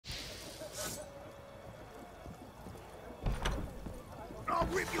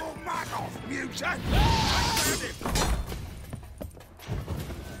Rip your mug off, mutant! I found him!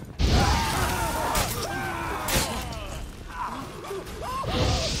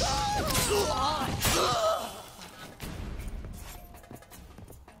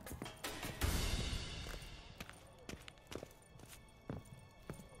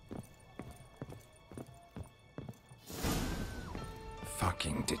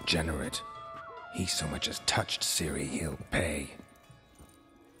 Fucking degenerate. He so much as touched Ciri, he'll pay.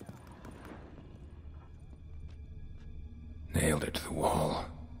 Nailed it to the wall.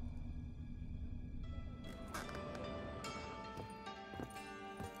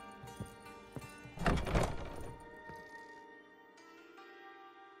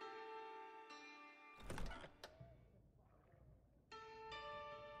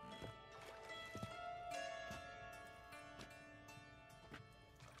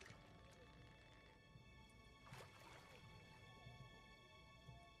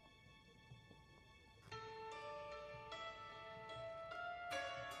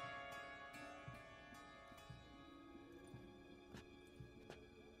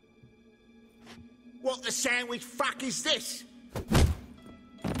 What the sandwich fuck is this?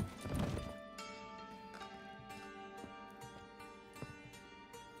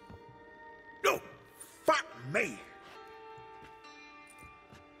 No! Fuck me!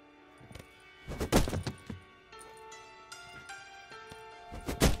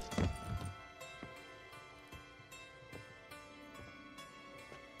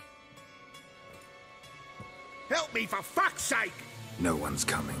 Help me for fuck's sake! No one's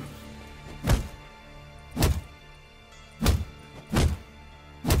coming.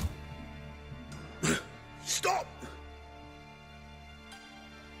 Stop!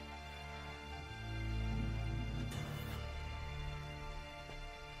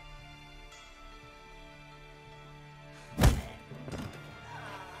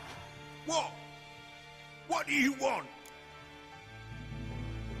 What? What do you want?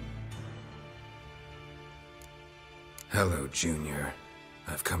 Hello, Junior.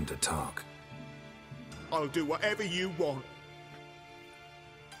 I've come to talk. I'll do whatever you want.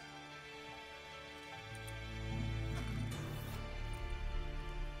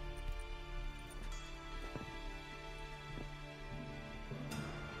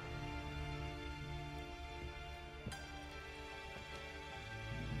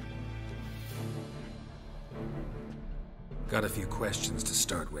 Got a few questions to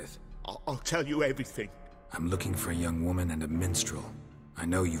start with. I'll tell you everything. I'm looking for a young woman and a minstrel. I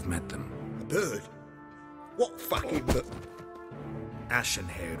know you've met them. A bird? What fucking bird?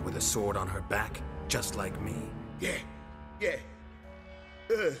 Ashen-haired with a sword on her back, just like me. Yeah.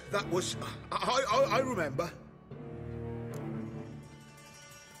 That was... I remember.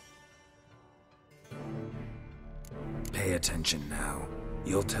 Pay attention now.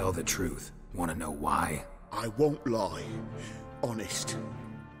 You'll tell the truth. Want to know why? I won't lie. Honest.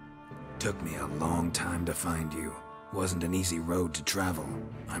 Took me a long time to find you. Wasn't an easy road to travel.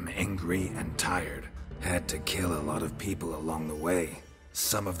 I'm angry and tired. Had to kill a lot of people along the way.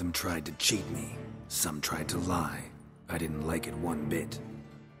 Some of them tried to cheat me. Some tried to lie. I didn't like it one bit.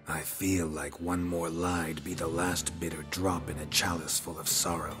 I feel like one more lie'd be the last bitter drop in a chalice full of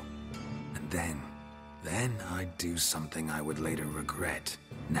sorrow. And then I'd do something I would later regret.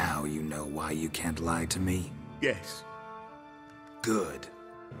 Now you know why you can't lie to me? Yes. Good.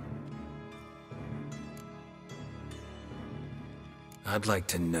 I'd like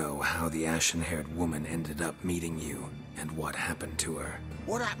to know how the ashen-haired woman ended up meeting you, and what happened to her.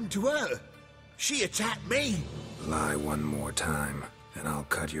 What happened to her? She attacked me! Lie one more time, and I'll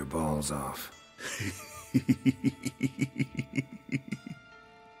cut your balls off.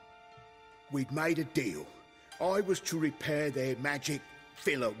 We'd made a deal. I was to repair their magic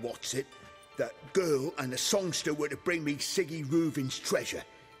filler, that girl and the songster were to bring me Siggy Reuven's treasure.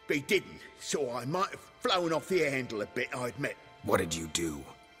 They didn't, so I might have flown off the handle a bit, I admit. What did you do?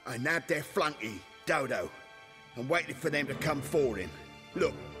 I nabbed their flunky, Dodo, and waited for them to come for him.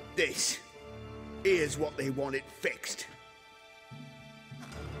 Look, this. Here's what they wanted fixed.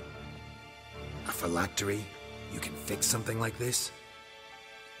 A phylactery? You can fix something like this?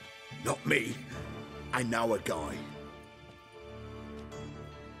 Not me. I know a guy.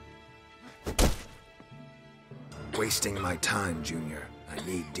 Wasting my time, Junior. I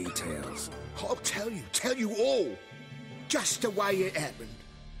need details. I'll tell you all. Just the way it happened.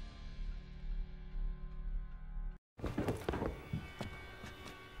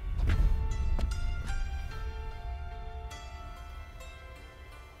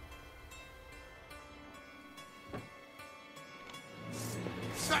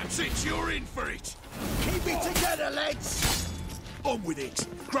 That's it, you're in for it! Keep it together, lads! On with it!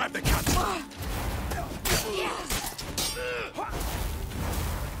 Grab the cut!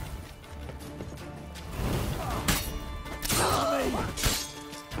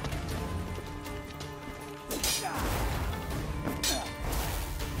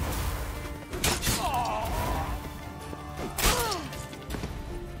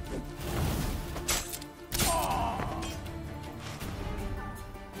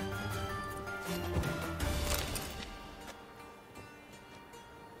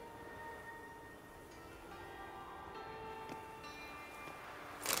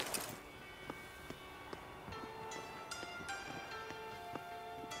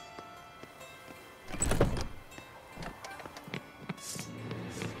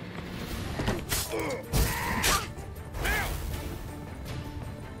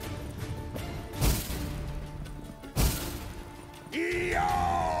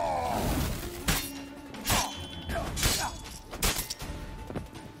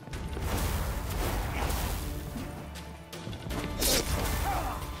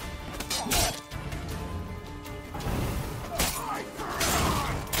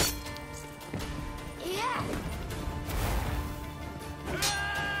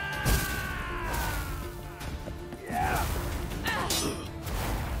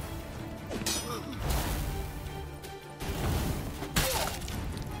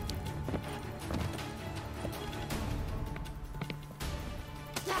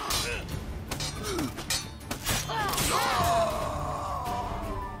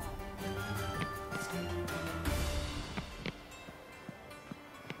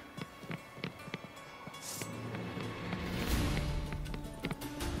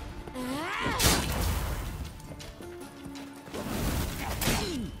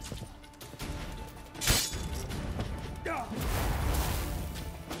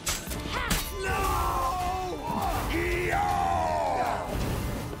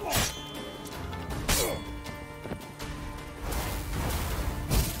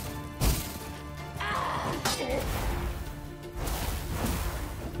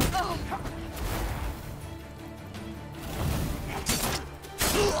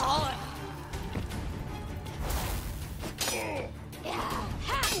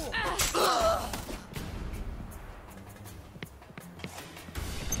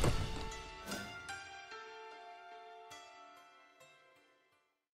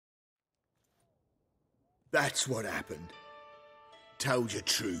 That's what happened. Told you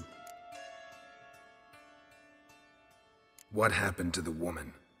true. What happened to the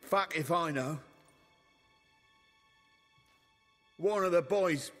woman? Fuck if I know. One of the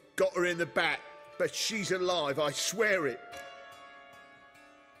boys got her in the back, but she's alive, I swear it.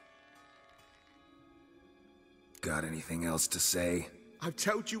 Got anything else to say? I've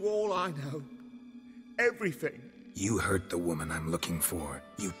told you all I know. Everything. You hurt the woman I'm looking for.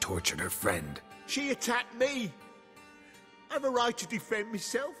 You tortured her friend. She attacked me. I have a right to defend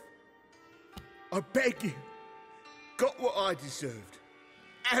myself. I beg you. Got what I deserved.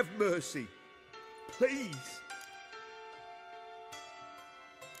 Have mercy. Please.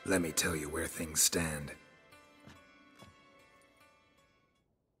 Let me tell you where things stand.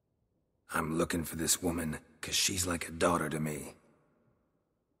 I'm looking for this woman, 'cause she's like a daughter to me.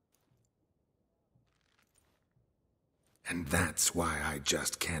 And that's why I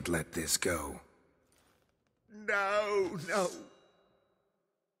just can't let this go. No.